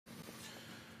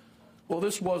Well,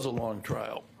 this was a long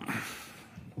trial,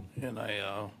 and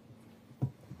I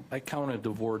counted the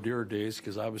voir dire days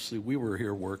because obviously we were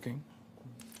here working.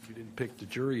 We didn't pick the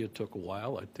jury. It took a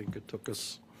while. I think it took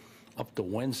us up to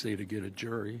Wednesday to get a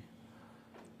jury.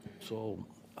 So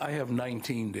I have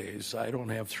 19 days. I don't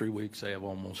have 3 weeks. I have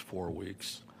almost 4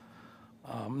 weeks.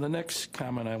 The next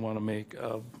comment I want to make,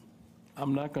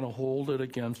 I'm not going to hold it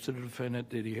against the defendant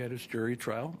that he had his jury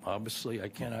trial. Obviously, I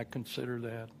cannot consider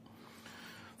that.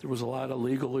 There was a lot of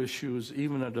legal issues.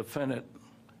 Even a defendant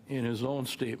in his own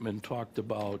statement talked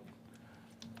about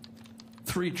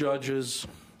 3 judges,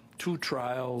 2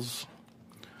 trials,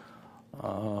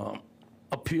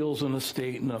 appeals in the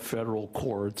state and the federal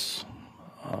courts.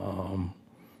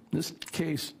 This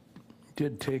case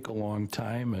did take a long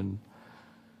time, and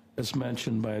as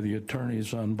mentioned by the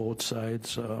attorneys on both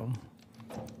sides,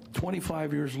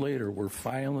 25 years later, we're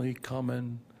finally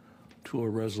coming to a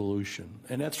resolution,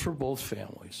 and that's for both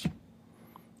families.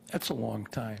 That's a long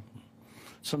time.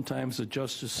 Sometimes the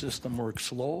justice system works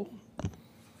slow,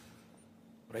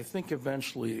 but I think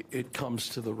eventually it comes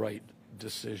to the right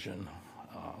decision.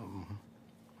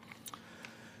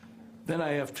 Then I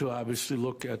have to obviously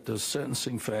look at the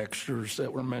sentencing factors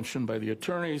that were mentioned by the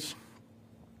attorneys,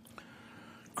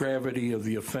 gravity of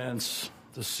the offense,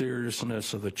 the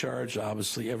seriousness of the charge.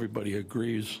 Obviously, everybody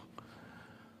agrees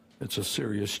it's a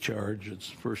serious charge. It's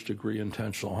first-degree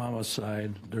intentional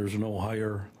homicide. There's no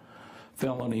higher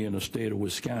felony in the state of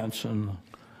Wisconsin.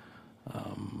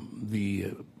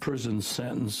 The prison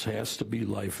sentence has to be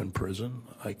life in prison.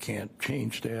 I can't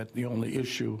change that. The only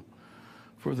issue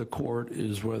for the court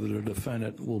is whether the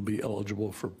defendant will be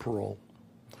eligible for parole.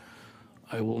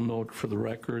 I will note for the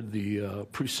record the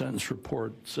pre-sentence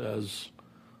report says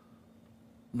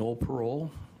no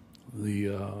parole.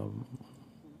 The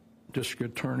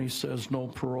district attorney says no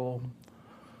parole.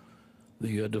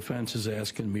 The defense is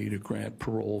asking me to grant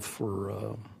parole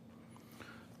for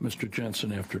Mr.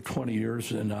 Jensen after 20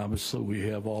 years, and obviously we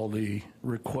have all the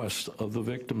requests of the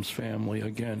victim's family,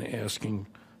 again, asking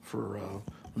for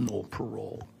no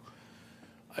parole.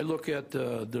 I look at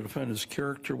the defendant's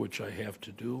character, which I have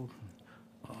to do.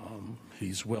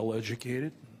 He's well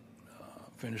educated,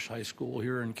 finished high school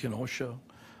here in Kenosha,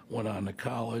 went on to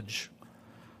college,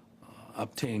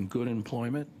 obtained good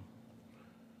employment.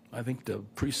 I think the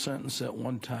pre-sentence at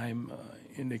one time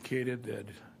indicated that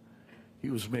he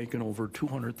was making over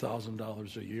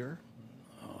 $200,000 a year,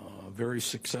 very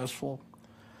successful.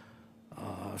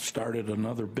 Started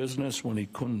another business when he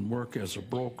couldn't work as a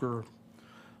broker.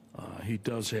 He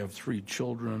does have 3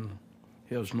 children.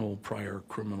 He has no prior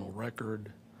criminal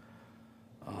record.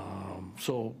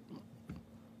 So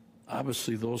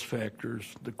obviously those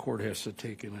factors the court has to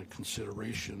take into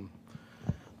consideration.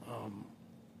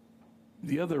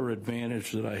 The other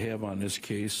advantage that I have on this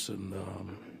case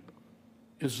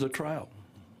is the trial.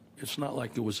 It's not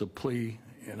like it was a plea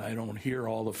and I don't hear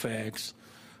all the facts.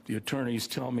 The attorneys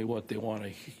tell me what they want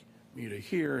me to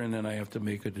hear, and then I have to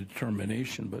make a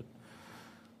determination. But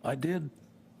I did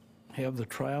have the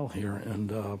trial here,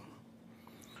 and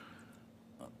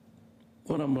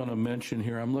what I'm going to mention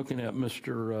here, I'm looking at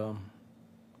Mr.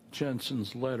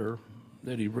 Jensen's letter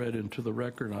that he read into the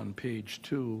record on page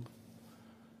 2.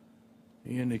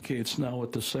 He indicates, now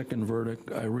with the second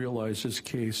verdict, I realize this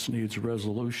case needs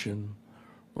resolution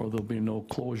or there'll be no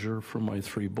closure for my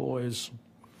 3 boys.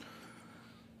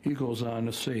 He goes on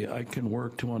to say, I can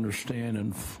work to understand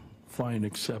and find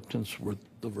acceptance with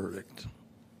the verdict.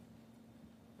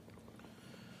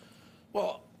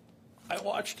 Well, I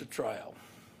watched the trial,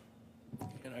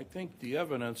 and I think the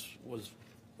evidence was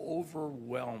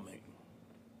overwhelming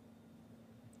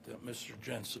that Mr.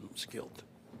 Jensen was guilty.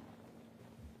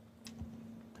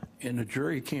 And the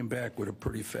jury came back with a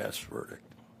pretty fast verdict.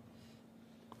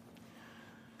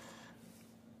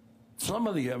 Some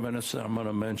of the evidence that I'm going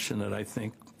to mention that I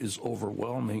think is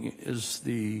overwhelming is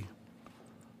the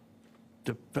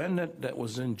defendant that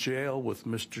was in jail with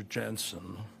Mr.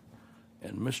 Jensen,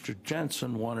 and Mr.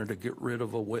 Jensen wanted to get rid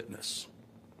of a witness.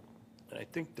 And I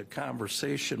think the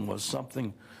conversation was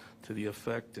something to the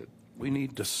effect that we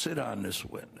need to sit on this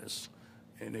witness.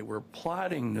 And they were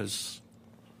plotting this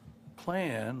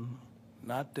plan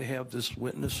not to have this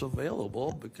witness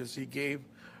available because he gave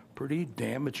pretty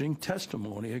damaging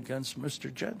testimony against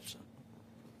Mr. Jensen.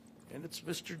 And it's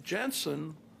Mr.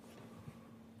 Jensen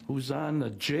who's on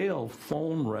the jail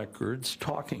phone records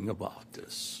talking about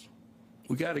this.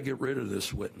 We got to get rid of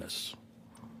this witness.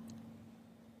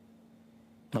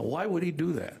 Now, why would he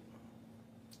do that?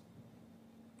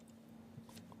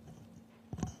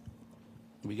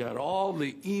 We got all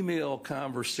the email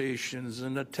conversations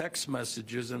and the text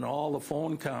messages and all the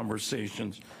phone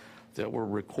conversations that were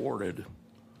recorded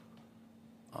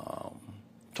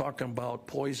talking about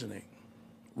poisoning,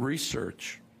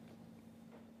 research,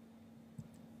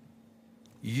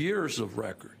 years of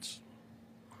records.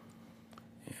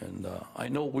 And I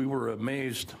know we were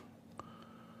amazed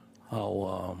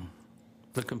how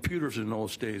the computers in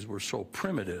those days were so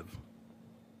primitive,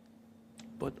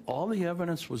 but all the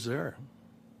evidence was there.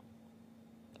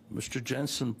 Mr.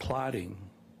 Jensen plotting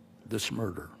this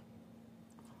murder.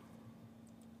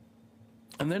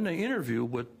 And then the interview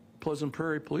with Pleasant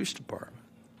Prairie Police Department,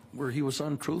 where he was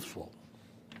untruthful.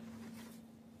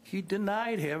 He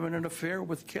denied having an affair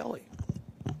with Kelly.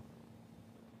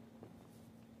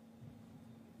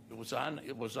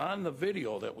 It was on the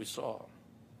video that we saw.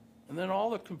 And then all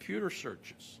the computer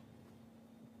searches,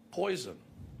 poison,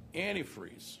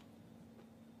 antifreeze.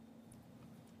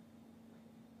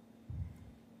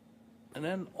 And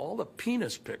then all the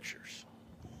penis pictures.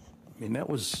 I mean, that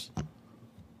was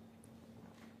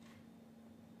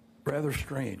rather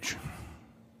strange.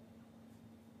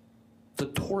 The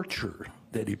torture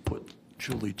that he put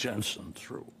Julie Jensen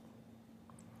through.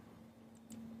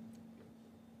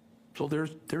 So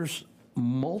there's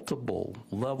multiple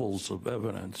levels of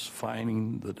evidence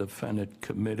finding the defendant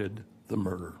committed the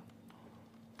murder.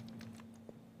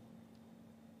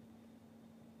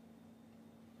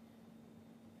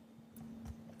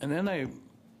 And then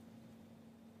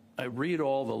I read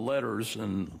all the letters,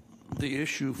 and the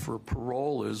issue for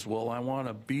parole is, well, I want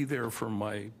to be there for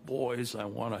my boys, I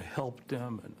want to help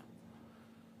them, and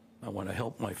I want to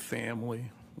help my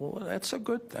family. Well, that's a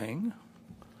good thing.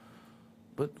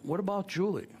 But what about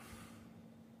Julie?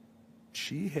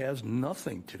 She has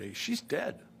nothing today. She's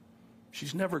dead.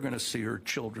 She's never going to see her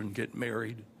children get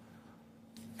married,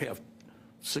 have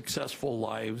successful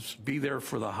lives, be there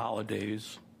for the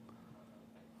holidays.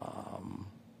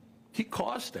 He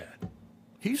caused that.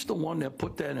 He's the one that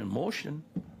put that in motion.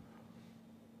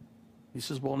 He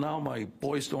says, well, now my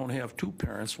boys don't have two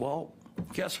parents. Well,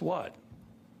 guess what?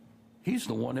 He's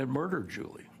the one that murdered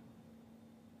Julie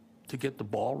to get the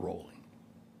ball rolling.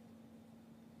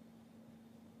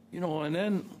 You know, and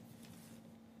then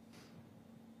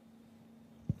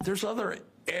there's other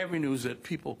avenues that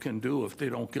people can do if they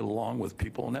don't get along with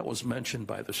people, and that was mentioned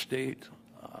by the state.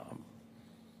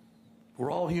 We're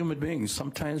all human beings.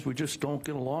 Sometimes we just don't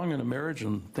get along in a marriage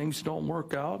and things don't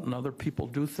work out, and other people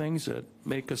do things that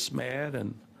make us mad,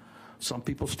 and some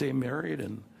people stay married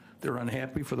and they're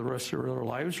unhappy for the rest of their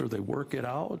lives, or they work it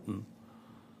out. And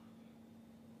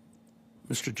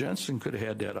Mr. Jensen could have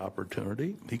had that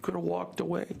opportunity. He could have walked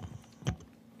away.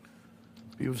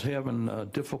 If he was having a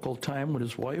difficult time with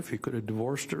his wife, he could have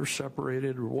divorced her,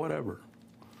 separated, or whatever.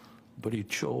 But he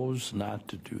chose not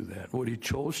to do that. What he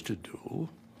chose to do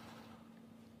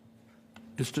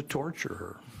is to torture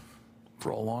her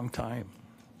for a long time.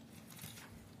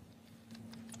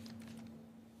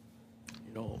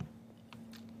 You know,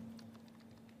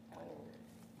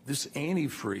 this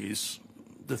antifreeze,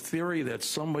 the theory that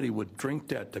somebody would drink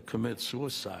that to commit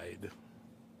suicide,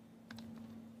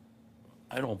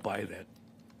 I don't buy that.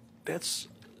 That's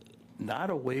not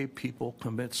a way people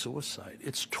commit suicide.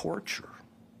 It's torture.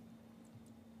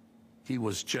 He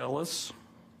was jealous.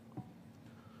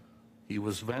 He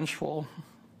was vengeful.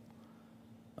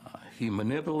 He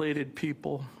manipulated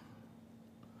people.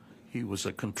 He was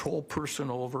a control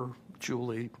person over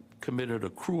Julie, committed a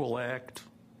cruel act.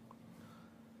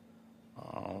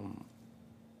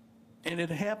 And it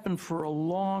happened for a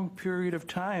long period of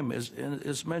time.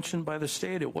 As mentioned by the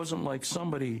state, it wasn't like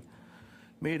somebody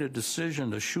made a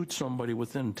decision to shoot somebody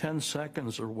within 10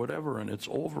 seconds or whatever, and it's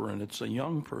over, and it's a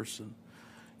young person.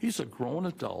 He's a grown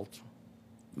adult,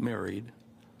 married,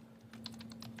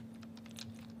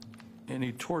 and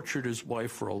he tortured his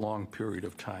wife for a long period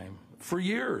of time, for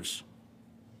years.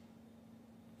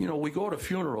 You know, we go to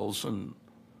funerals, and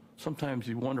sometimes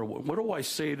you wonder, what do I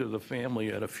say to the family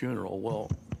at a funeral? Well,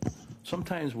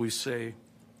 sometimes we say,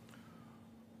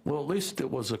 well, at least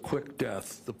it was a quick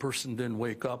death. The person didn't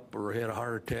wake up or had a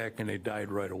heart attack and they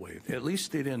died right away. At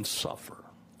least they didn't suffer.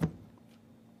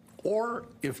 Or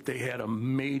if they had a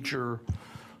major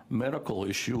medical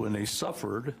issue and they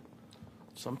suffered,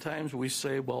 sometimes we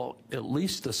say, well, at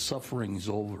least the suffering's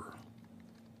over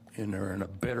and they're in a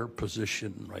better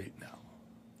position right now.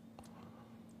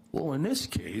 Well, in this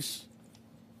case,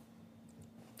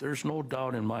 there's no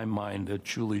doubt in my mind that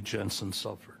Julie Jensen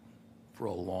suffered for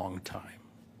a long time.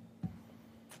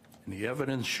 And the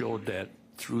evidence showed that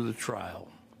through the trial.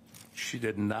 She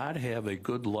did not have a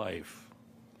good life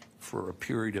for a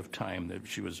period of time that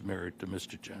she was married to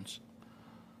Mr. Jensen.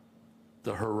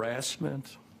 The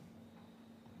harassment,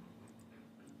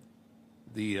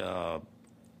 the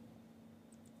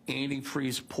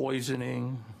antifreeze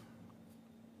poisoning,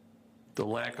 the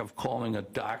lack of calling a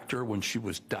doctor when she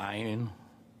was dying.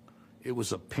 It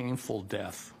was a painful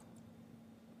death,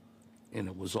 and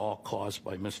it was all caused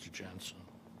by Mr. Jensen.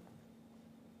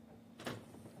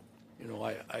 You know,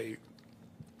 I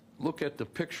look at the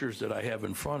pictures that I have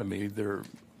in front of me. They're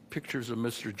pictures of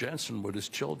Mr. Jensen with his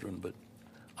children, but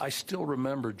I still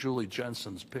remember Julie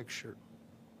Jensen's picture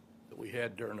that we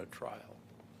had during a trial.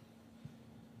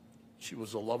 She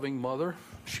was a loving mother.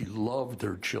 She loved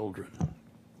her children.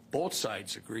 Both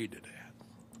sides agreed to that.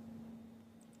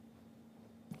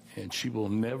 And she will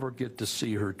never get to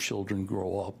see her children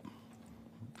grow up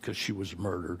because she was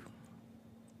murdered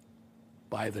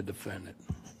by the defendant.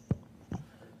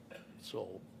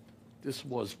 So this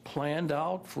was planned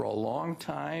out for a long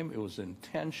time. It was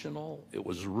intentional. It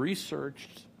was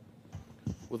researched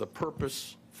with a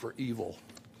purpose for evil.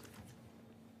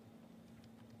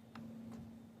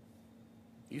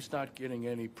 He's not getting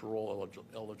any parole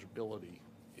eligibility.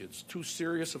 It's too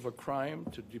serious of a crime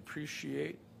to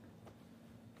depreciate.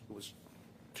 It was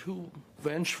too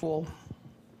vengeful.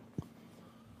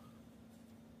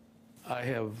 I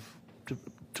have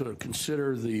to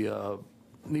consider the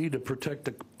need to protect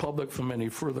the public from any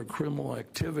further criminal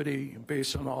activity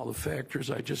based on all the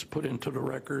factors I just put into the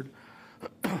record.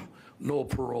 No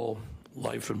parole,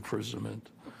 life imprisonment.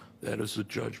 That is the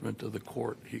judgment of the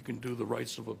court. He can do the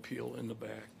rights of appeal in the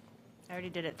back. I already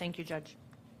did it. Thank you, Judge.